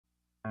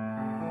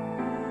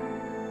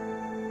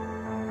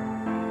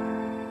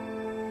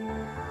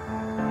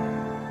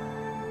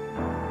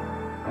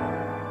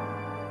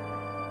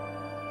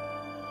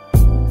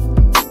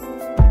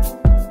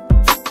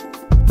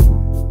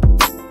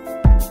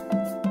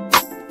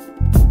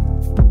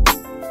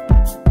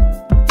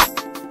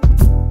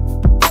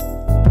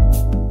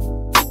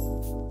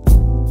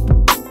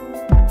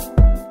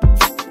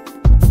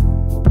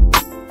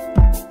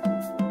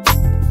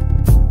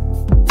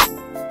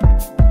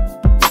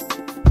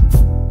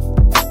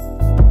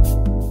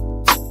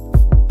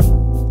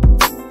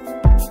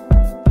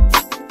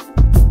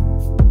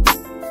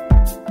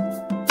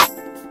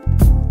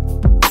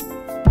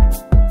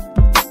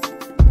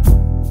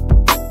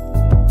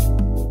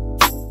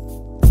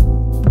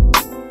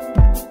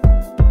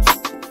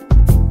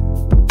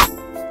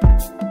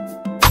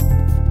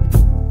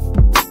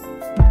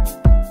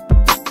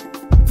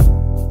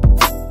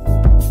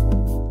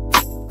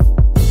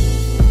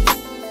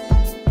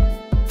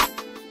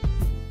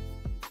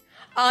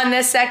On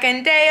the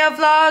second day of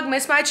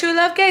Vlogmas, my true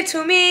love gave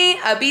to me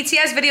a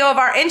BTS video of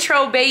our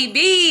intro,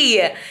 baby.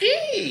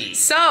 Hey.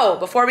 So,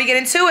 before we get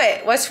into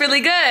it, what's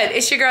really good?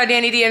 It's your girl,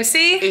 Danny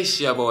DMC.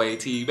 It's your boy,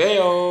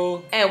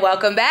 TBELL. And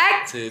welcome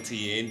back to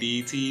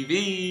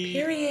T&DTV.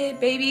 Period,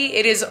 baby.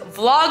 It is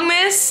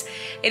Vlogmas.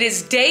 It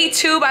is day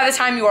 2 by the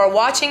time you are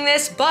watching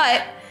this,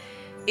 but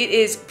it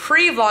is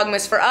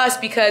pre-Vlogmas for us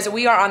because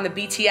we are on the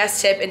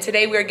BTS tip, and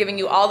today we are giving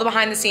you all the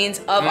behind the scenes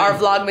of our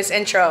Vlogmas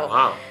intro.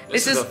 Wow,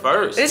 this is a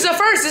first. This is a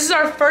first. This is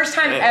our first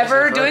time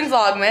ever doing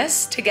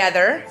Vlogmas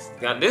together.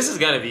 Now, this is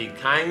gonna be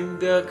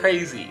kinda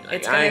crazy.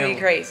 It's gonna be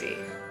crazy.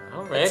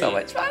 I'm ready. It's so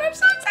much fun. I'm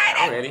so excited.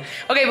 I'm ready.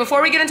 Okay,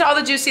 before we get into all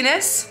the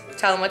juiciness,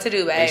 tell them what to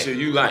do, babe. Make sure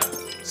you like,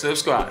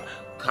 subscribe,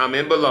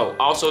 comment below.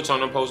 Also,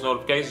 turn on post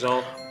notifications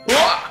on.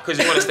 Because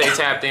you want to stay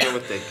tapped in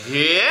with the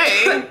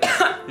gang.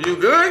 You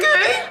good,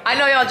 gang? I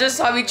know y'all just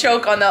saw me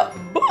choke on the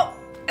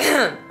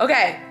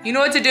okay, you know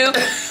what to do.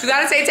 You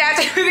gotta stay tapped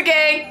in with the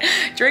gang.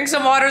 Drink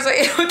some water so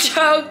you don't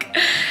choke.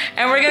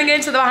 And we're gonna get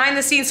into the behind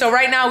the scenes. So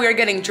right now we are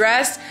getting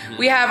dressed.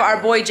 We have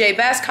our boy Jay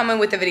Best coming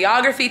with the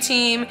videography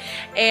team.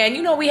 And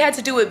you know we had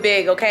to do it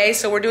big, okay?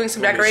 So we're doing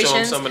some decorations. Show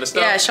them some of the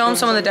stuff. Yeah, show them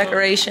some of the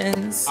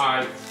decorations. All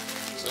right.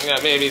 So we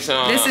got maybe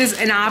some. This is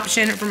an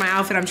option for my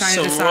outfit. I'm trying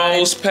to decide. Some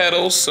rose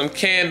petals, some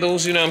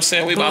candles. You know what I'm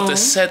saying? We about to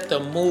set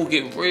the mood,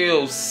 get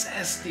real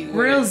zesty.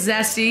 Real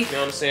zesty. You know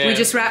what I'm saying? We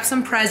just wrapped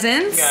some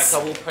presents. We got a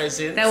couple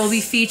presents that will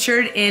be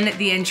featured in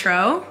the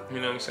intro.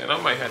 You know what I'm saying?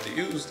 I might have to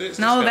use this.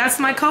 No,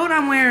 that's my coat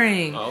I'm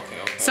wearing. Oh,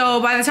 okay.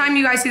 So by the time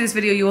you guys see this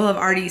video, you will have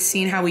already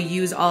seen how we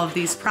use all of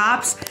these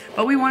props.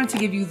 But we wanted to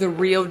give you the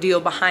real deal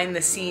behind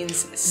the scenes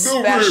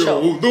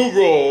special. The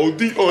raw,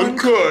 the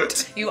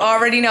uncut. You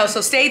already know.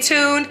 So stay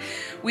tuned.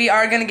 We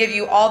are gonna give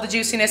you all the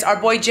juiciness. Our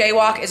boy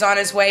Jaywalk is on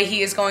his way.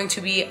 He is going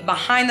to be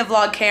behind the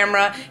vlog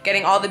camera,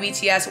 getting all the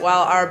BTS,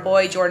 while our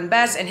boy Jordan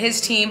Best and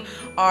his team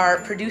are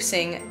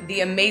producing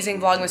the amazing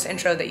Vlogmas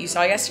intro that you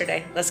saw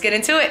yesterday. Let's get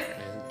into it.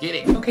 Get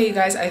it. Okay, you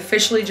guys, I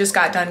officially just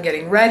got done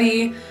getting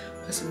ready,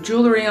 put some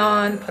jewelry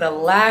on, put a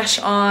lash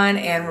on,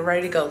 and we're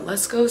ready to go.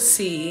 Let's go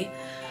see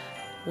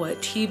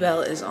what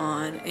TBELL is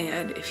on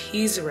and if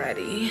he's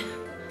ready.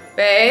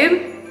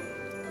 Babe?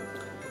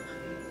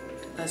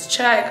 Let's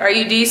check. Are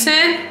you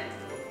decent?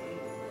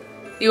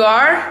 You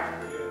are?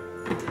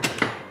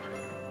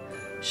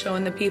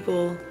 Showing the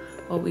people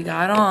what we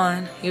got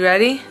on. You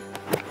ready?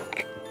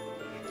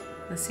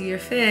 Let's see your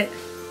fit.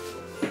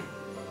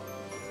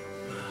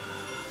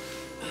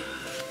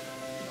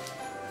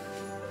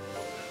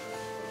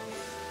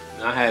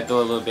 I had to throw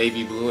a little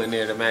baby blue in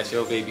there to match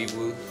your baby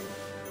blue.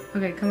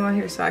 Okay, come on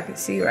here so I can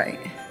see right.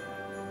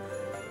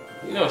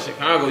 You know,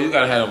 Chicago, you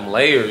gotta have them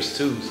layers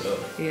too, so.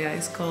 Yeah,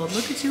 it's cold.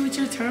 Look at you with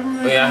your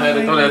turtleneck. Oh, yeah, I had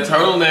to throw that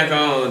turtleneck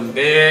on.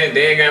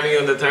 Dad got me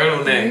on the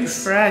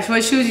turtlenecks. Fresh.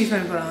 What shoes you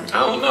finna put on? I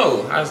don't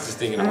know. I was just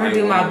thinking I'm gonna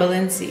do my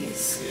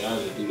Balenci's. Yeah, I'll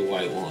just do the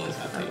white ones,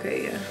 I think.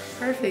 Okay, yeah.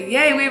 Perfect.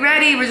 Yay, we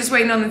ready. We're just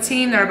waiting on the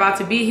team. They're about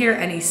to be here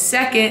any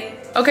second.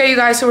 Okay, you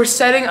guys, so we're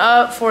setting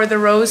up for the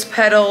rose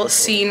petal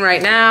scene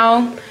right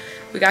now.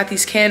 We got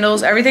these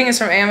candles. Everything is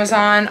from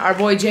Amazon. Our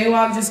boy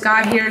Jaywalk just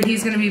got here.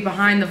 He's gonna be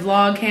behind the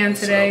vlog cam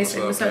today.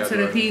 Say what's up to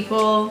the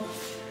people.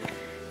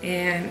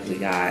 And we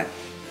got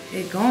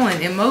it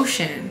going in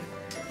motion.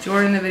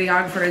 Jordan, the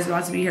videographer, is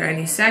about to be here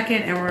any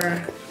second, and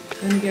we're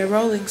gonna get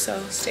rolling,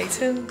 so stay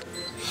tuned.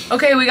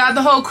 Okay, we got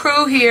the whole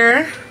crew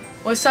here.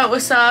 What's up,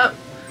 what's up?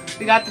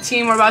 We got the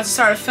team. We're about to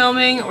start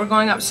filming. We're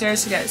going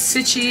upstairs to get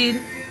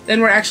sitchied. Then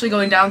we're actually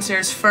going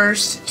downstairs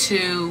first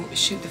to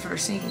shoot the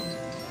first scene.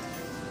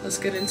 Let's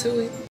get into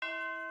it.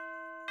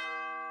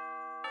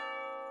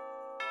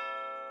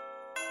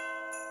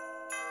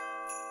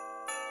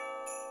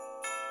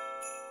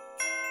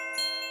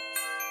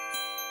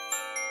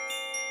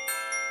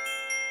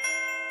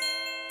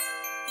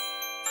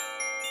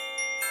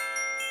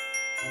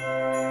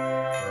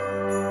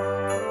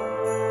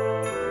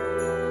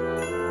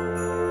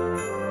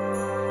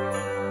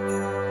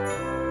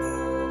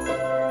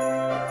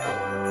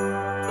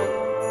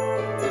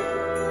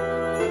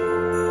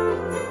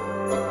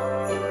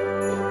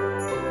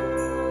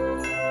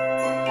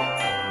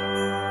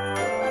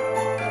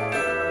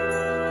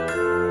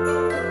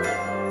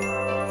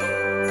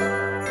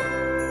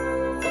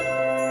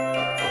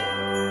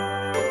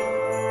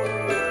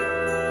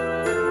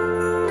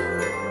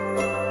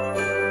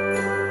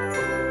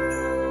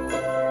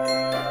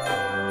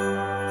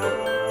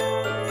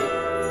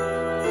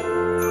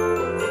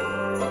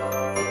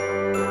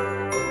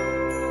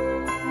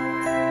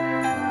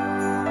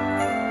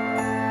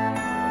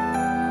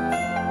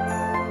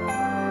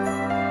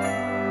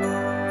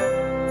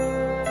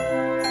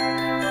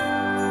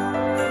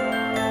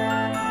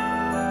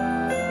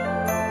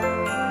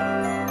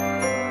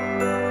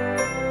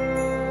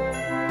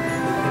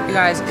 You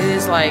guys, it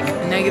is like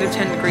negative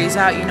 10 degrees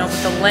out, you know,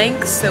 but the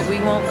lengths that we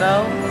won't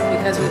go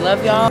because we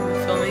love y'all.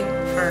 We're filming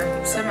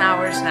for some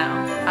hours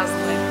now. How's the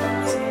length?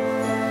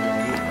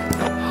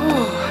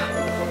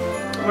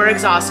 We're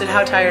exhausted.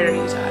 How tired are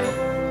you, Ty?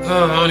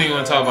 Oh, I don't even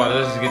want to talk about it.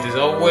 Let's just get this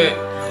over with.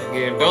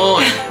 Get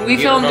done. We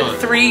filmed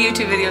 3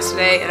 YouTube videos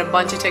today and a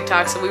bunch of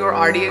TikToks, so we were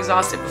already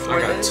exhausted before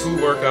I got this. 2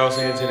 workouts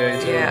in today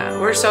too. Yeah,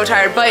 we're so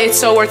tired, but it's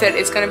so worth it.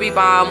 It's gonna be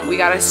bomb. We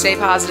gotta stay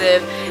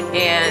positive,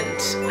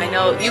 and I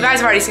know you guys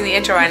have already seen the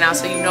intro right now,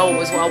 so you know it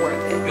was well worth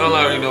it. Y'all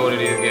already know what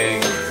it is,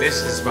 gang.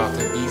 This is about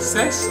to be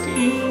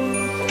zesty.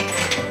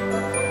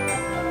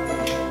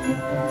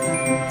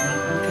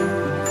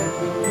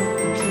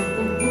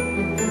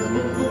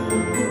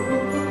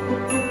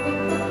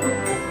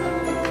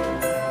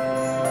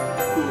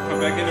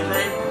 Back in the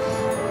frame.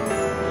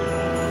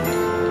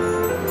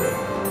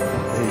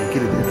 Hey,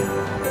 get it, Daddy.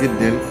 Get it,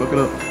 Daddy. Fuck it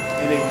up.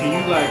 And then can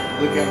you like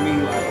look at me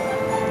like,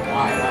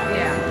 why?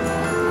 Yeah.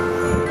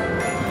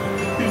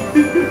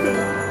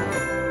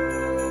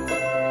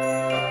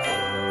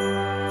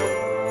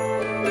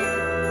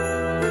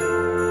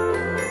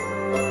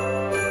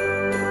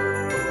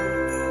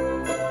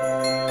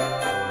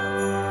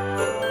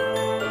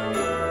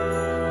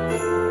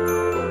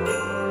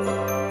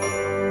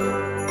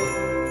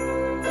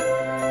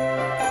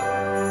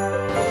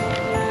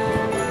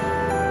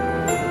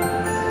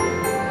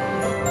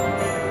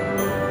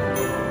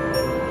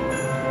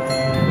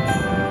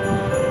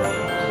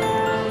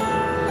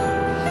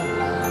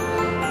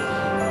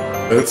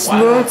 It's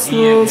not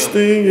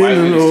sting in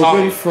an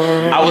open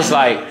fire. I was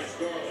like,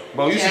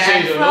 bro, you should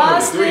change your number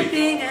to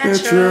 3.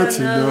 At your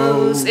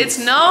nose. It's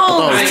I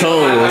nose.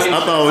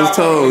 thought it was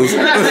toes.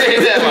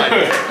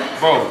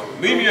 Bro,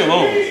 leave me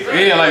alone.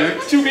 Yeah, like,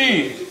 what you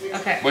mean?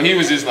 Okay. But he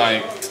was just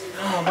like,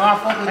 oh, bro, I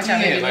fuck with you.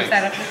 Like,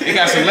 it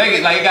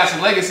got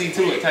some legacy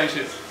to it type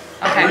shit.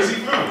 Okay. Where's he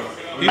from?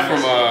 He's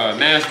from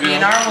Nashville. We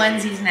in our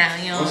onesies now,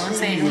 you know what I'm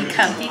saying? We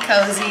comfy,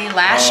 cozy.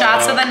 Last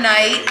shots of the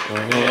night.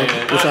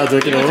 What y'all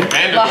drinking on?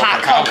 The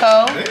hot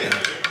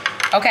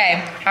cocoa.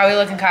 Okay, how are we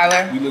looking,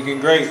 Kyler? We looking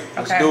great.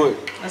 Let's do it.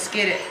 Let's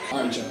get it.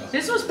 All right, y'all.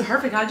 This was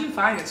perfect. How'd you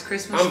find this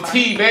Christmas? I'm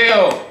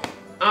TBELL.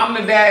 I'm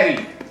the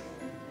daddy.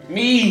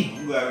 Me.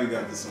 I'm glad we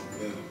got this on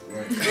film,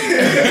 right?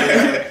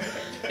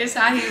 It's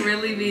how he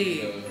really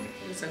be.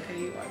 It's okay,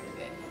 you are the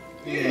daddy.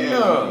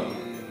 Yeah.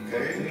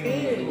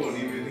 Okay. We won't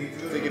even need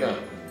to Take it out.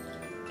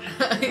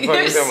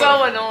 You're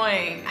so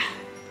annoying.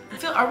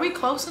 Are we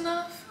close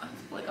enough? I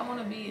feel like I want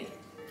to be it.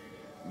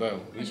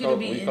 Bro, we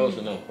be close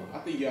enough, bro. I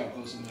think y'all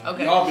close enough.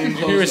 Okay. Y'all been You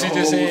hear what close she the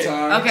just whole said?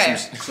 time. Okay.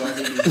 So I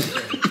think it's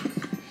okay.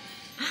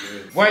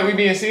 Wait, we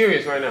being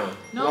serious right now.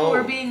 No,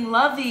 we're being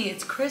lovey.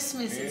 It's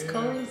Christmas. It's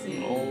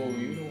cozy. Oh,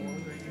 you don't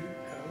want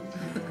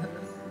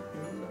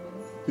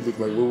to He look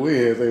like we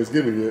ain't had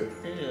Thanksgiving yet.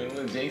 Yeah, a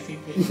little JC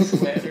pink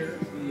sweater.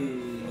 Oh,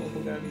 who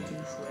got me two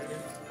sweater?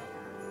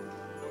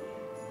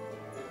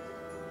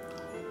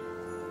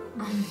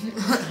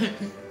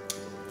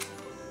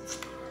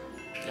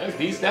 That's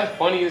decent. That's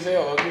funny as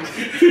hell.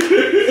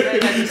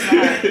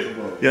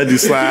 Yeah, do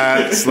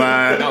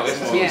slide. No, it's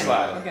two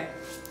slide. Okay.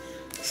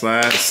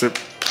 Slide, sip.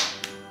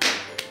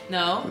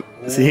 No.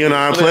 See, he and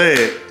I play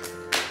it.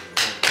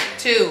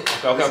 2.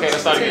 Okay,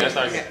 let's start again. Let's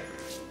start Okay. again.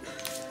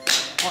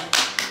 1,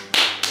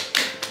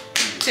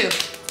 2.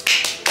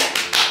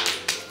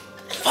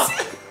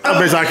 I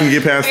bet I can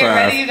get past Okay,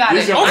 ready? 5. You got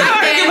it. Okay, all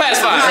right, get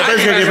past 5. I bet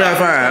you can get past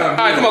 5. All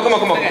right, come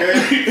on.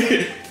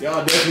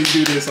 Y'all definitely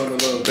do this on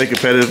the low. They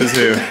competitive as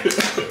hell.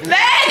 Baby!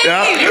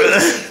 Yeah.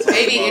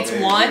 Baby, it's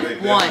 1,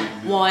 1,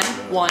 1,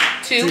 1,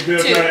 2, 2, 2,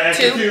 2, 2,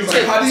 2, 2,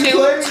 2,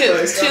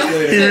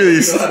 He really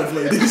is. Know how to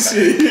play this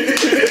shit.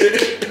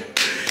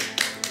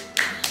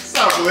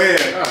 Stop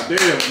playing. God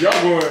damn. Y'all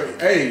going,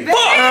 hey.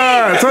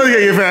 I told you to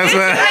get past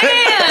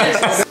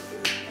 5.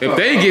 If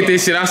they get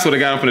this shit, I swear to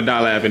God, I'm finna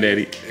die laughing,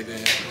 Daddy.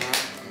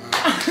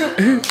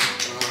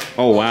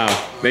 Oh wow,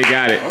 they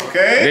got it.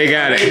 Okay. They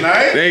got it.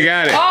 Nice. They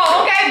got it.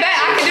 Oh, okay, bet.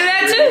 I can do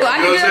that too. I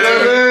can do that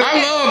too. I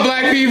love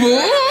black people. Ooh,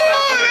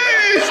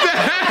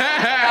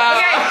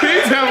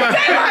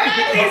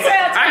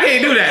 I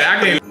can't do that. I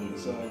can't.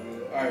 It's all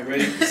good. All right,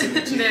 ready?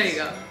 There you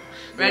go.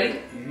 Ready?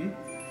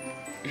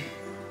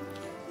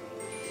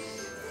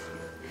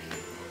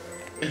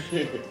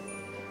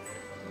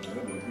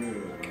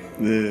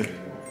 Yeah.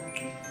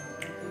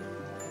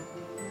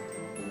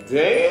 Damn.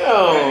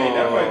 Hey,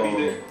 that might be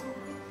the.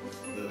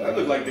 That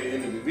looked like the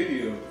end of the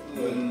video.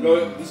 Go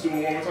ahead, let's do it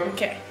one more time.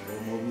 Okay.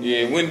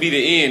 Yeah, it wouldn't be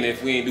the end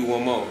if we ain't do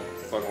one more.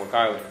 Fucking with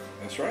Kyler.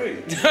 That's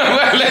right.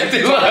 Let's do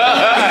it.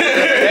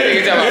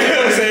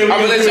 I'm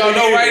gonna let y'all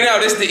know right now,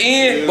 this the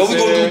end, but we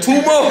gonna do 2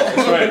 more.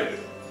 That's right.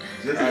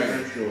 Alright,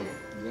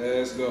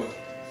 let's go.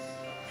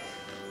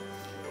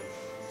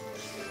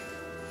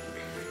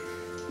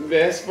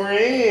 Best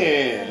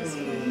friends.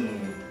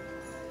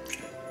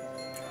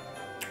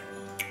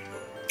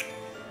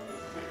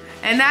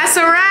 And that's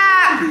a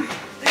wrap.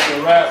 That's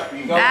a wrap.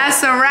 You go.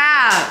 That's a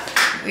wrap.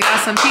 We got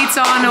some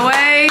pizza on the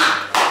way.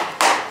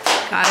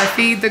 Gotta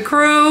feed the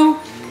crew.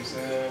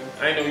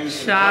 I ain't know you was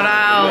Shout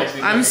out.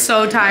 I'm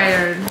so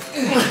tired.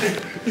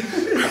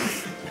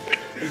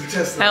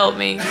 Help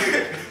me.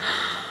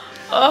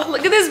 Oh,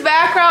 look at this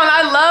background.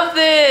 I love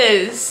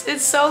this.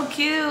 It's so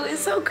cute.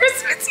 It's so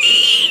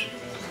Christmassy.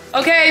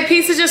 Okay,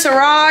 pizza just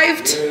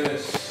arrived.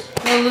 Yes.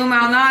 Lulu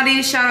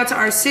Malnati. Shout out to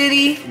our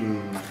city.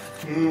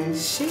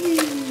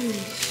 Sheesh.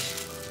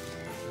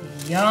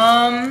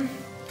 Yum.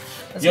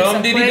 Let's get Yum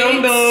some diddy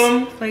dum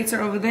dum. Plates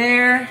are over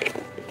there.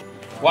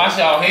 Wash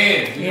your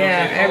hands. You know Yeah,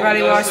 what I'm saying?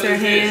 everybody Oh, wash that's their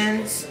what it is.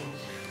 hands.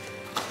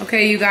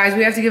 Okay, you guys,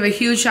 we have to give a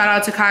huge shout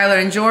out to Kyler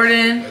and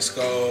Jordan. Let's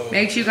go.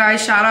 Make sure you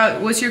guys shout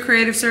out, what's your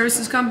creative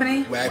services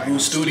company?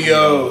 Wagu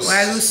Studios.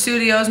 Wagu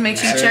Studios. Make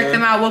sure you check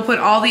them out. We'll put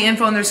all the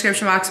info in the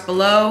description box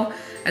below,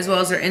 as well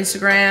as their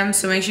Instagram.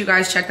 So make sure you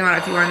guys check them out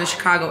if you are in the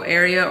Chicago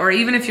area, or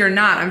even if you're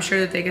not, I'm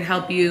sure that they could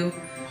help you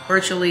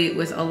virtually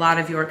with a lot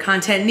of your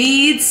content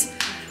needs.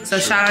 So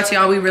shout out to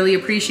y'all, we really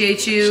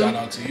appreciate you. Shout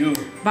out to you.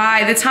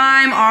 By the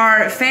time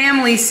our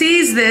family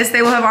sees this,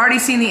 they will have already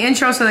seen the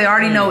intro, so they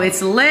already know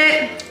it's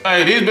lit.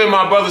 Hey, these been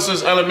my brothers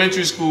since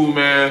elementary school,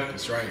 man.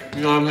 That's right.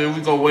 You know what I mean?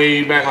 We go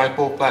way back like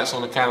 4 flats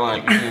on the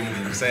Cadillac. You feel me? You know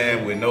what I'm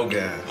saying? With no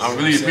guys. I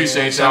really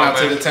appreciate y'all, Shout out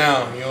man. to the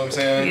town. You know what I'm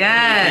saying?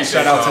 Yes.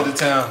 Shout out to the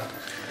town.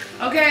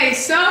 Okay,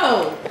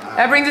 so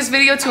that brings this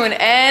video to an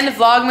end.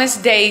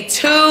 Vlogmas day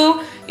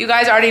 2. You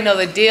guys already know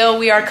the deal.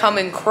 We are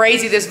coming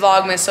crazy this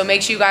Vlogmas, so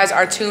make sure you guys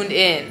are tuned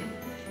in.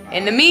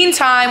 In the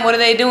meantime, what are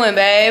they doing,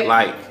 babe?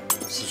 Like,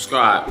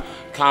 subscribe,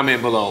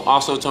 comment below.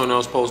 Also turn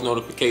those post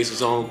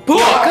notifications on.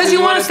 Because you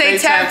want to stay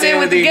tapped in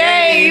with the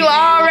gang. You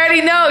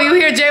already know. You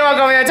hear J-Walk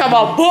over there talking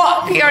about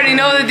book. You already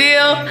know the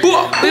deal.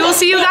 We will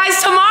see you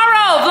guys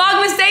tomorrow.